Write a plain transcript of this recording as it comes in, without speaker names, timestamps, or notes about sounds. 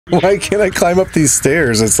Why can't I climb up these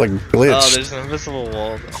stairs? It's like glitched. Oh, there's an invisible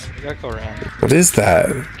wall though. You gotta go around. What is that?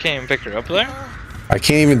 Can't even pick her up there? I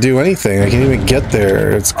can't even do anything. I can't even get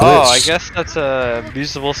there. It's glitched. Oh, I guess that's a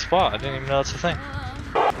usable spot. I didn't even know that's a thing.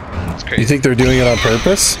 That's crazy. You think they're doing it on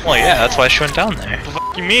purpose? Well, yeah, that's why she went down there.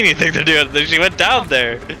 What do you mean you think they're doing it? She went down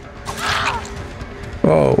there.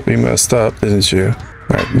 Oh, we messed up, didn't you?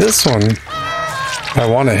 Alright, this one, I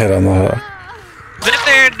want to hit on the hook. Sit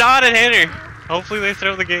there and nod and hit her. Hopefully they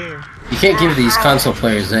throw the game. You can't give these console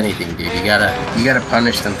players anything, dude. You gotta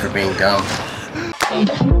punish them for being dumb.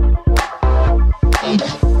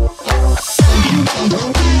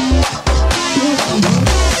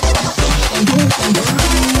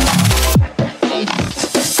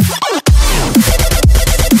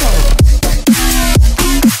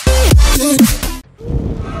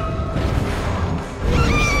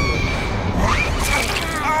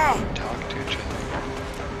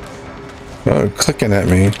 Oh, clicking at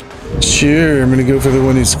me. Sure, I'm gonna go for the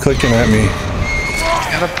one who's clicking at me.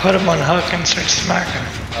 Gotta put him on hook and start smacking.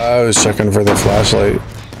 I was checking for the flashlight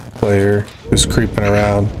player who's creeping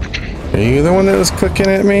around. Are you the one that was clicking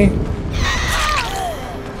at me?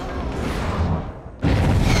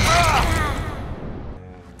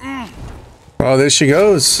 Oh, there she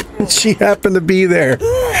goes. She happened to be there.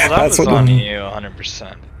 Well, that was on you,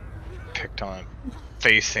 100%. Picked on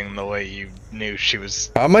facing the way you knew she was.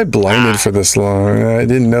 How am I blinded for this long? I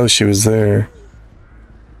didn't know she was there.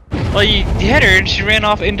 Well, you hit her and she ran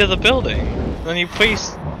off into the building. Then you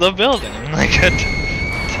placed the building. Like, I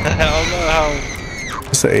don't know how.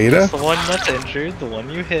 Is it Ada? The one that's injured, the one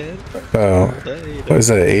you hit. Oh. What is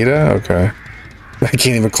it, Ada? Okay. I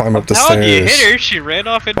can't even climb up the stairs. You hit her, she ran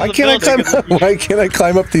off into the building. Why can't I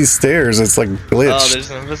climb up these stairs? It's like glitched. Oh, there's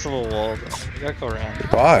an invisible wall though. You gotta go around.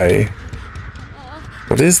 Why?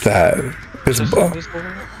 What is that? It's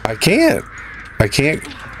I can't.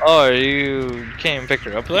 Oh, you can't even pick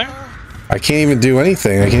her up there? I can't even do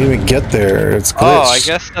anything. I can't even get there. It's glitched. Oh, I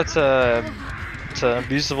guess that's a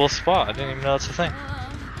usable spot. I didn't even know it's a thing.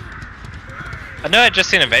 I know I'd just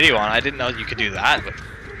seen a video on it. I didn't know you could do that. But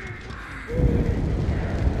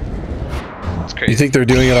it's crazy. You think they're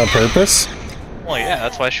doing it on purpose? Well, yeah,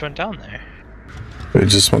 that's why she went down there. They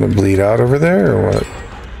just want to bleed out over there, or what?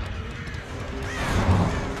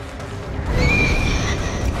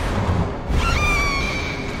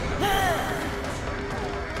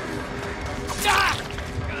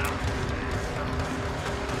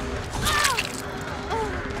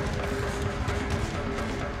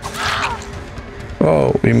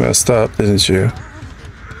 Oh, we messed up, didn't you?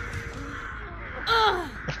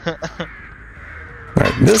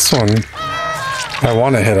 Alright, this one, I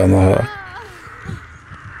want to hit on the hook.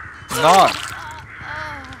 Not.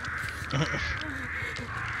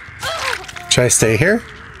 Should I stay here?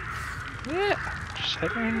 Yeah, just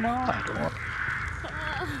hit her and nod.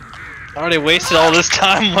 I already wasted all this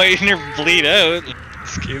time waiting her to bleed out.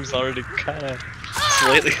 This game's already kind of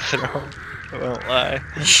slightly thrown. I won't lie.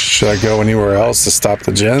 Should I go anywhere else to stop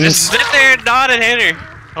the gens? Just sit there and nod and hit her.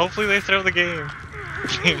 Hopefully they throw the game.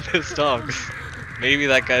 Being pissed off. Maybe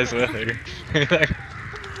that guy's with her.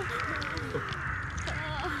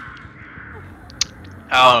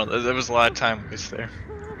 I don't know. There was a lot of time waste there.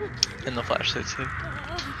 In the flashlight too.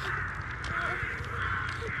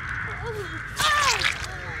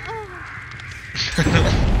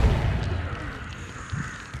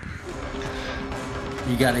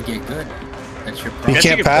 You gotta get good. That's your problem. You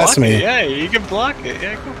can't pass me. It. Yeah, you can block it.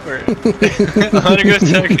 Yeah, go for it. Let her go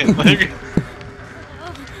second.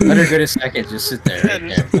 Let her go to second. Just sit there. Yeah, Right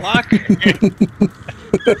just there. block her.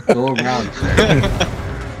 Go around.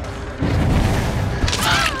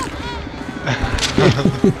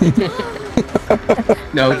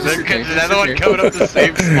 No, just sit there. Is that the one coming up the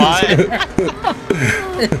same spot?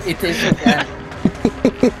 It is like that.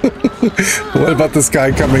 What about this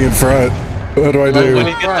guy coming in front? What do I do? When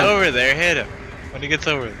he gets over there, hit him. When he gets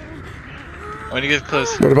over there. When he gets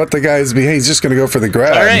close. What about the guys behind? He's just gonna go for the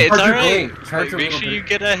grab. Alright, it's Charge alright. Charge Make sure you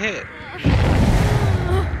get a hit.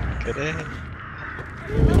 Get a hit.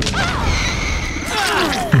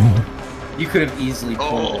 You could have easily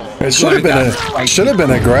pulled it. It should have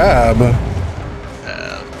been a grab.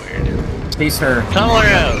 Weird. Chase her. Call her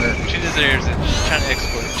out. She deserves it. She's trying to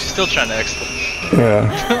exploit. She's still trying to exploit.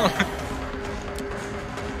 Yeah.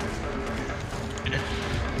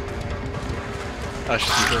 Oh,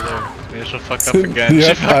 she's still there. Maybe she'll fuck up again.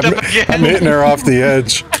 Yep, She fucked up again. I'm hitting her off the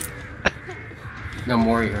edge. No,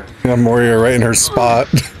 Warrior. I'm Warrior right in her spot.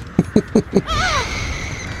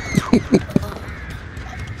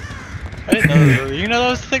 I didn't know. You know that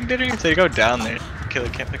was the thing, didn't you? So you go down there. Killer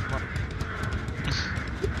can't pick him up.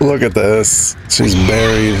 Look at this. She's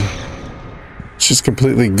buried. She's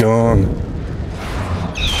completely gone.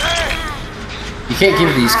 You can't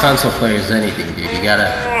give these console players anything, dude. You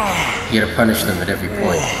gotta punish them at every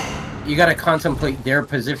point. You gotta contemplate their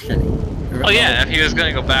positioning. Oh yeah, if he was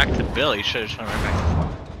gonna go back to Bill, he should have shown right back to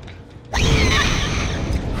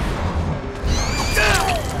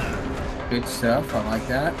Flo. Good stuff. I like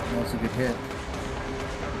that. That was a good hit.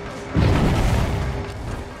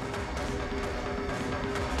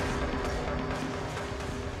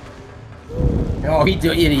 Oh, he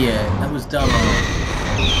did, idiot. That was dumb.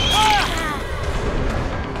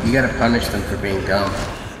 You gotta punish them for being dumb.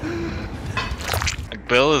 Like,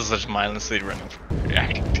 Bill is just mindlessly running from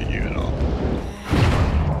reacting to you at all.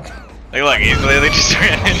 Like, look, he's literally just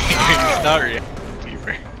ran in. He's not reacting to you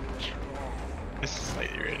very much. This is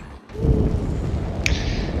slightly red.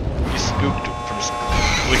 You spooked him from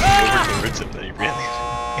looking over towards him that he really.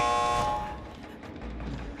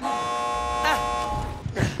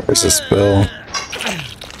 There's a spill.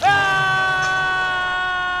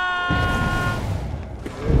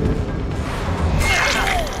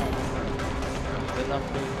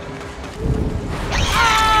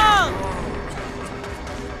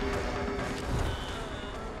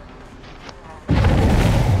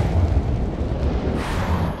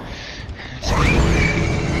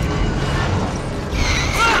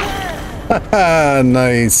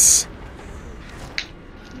 Nice.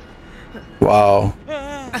 Wow.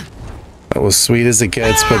 That was sweet as it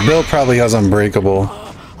gets, but Bill probably has Unbreakable.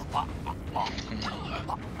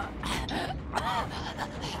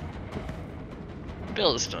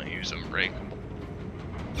 Bills don't use Unbreakable.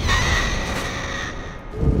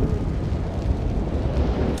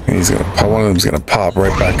 He's gonna pop, one of them's gonna pop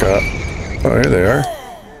right back up. Oh, here they are.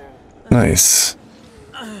 Nice.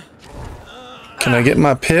 Can I get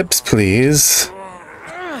my pips, please?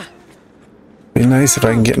 Be nice if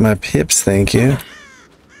I can get my pips, thank you.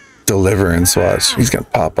 Deliverance, watch. He's gonna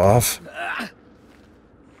pop off.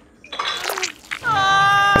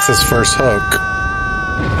 That's his first hook.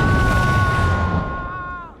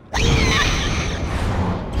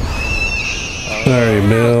 Sorry,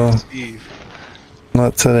 Bill.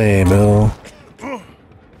 Not today, Bill.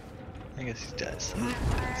 I guess he does.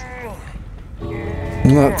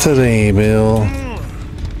 Not today, Bill.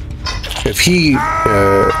 If he,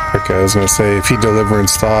 okay, I was gonna say, if he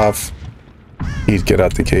deliverance off, he'd get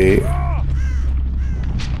out the gate.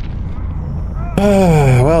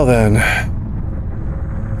 Well then.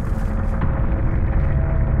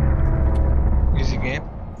 Easy game.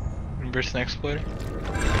 Reverse an exploiter.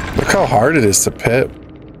 Look how hard it is to pip.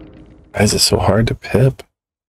 Why is it so hard to pip?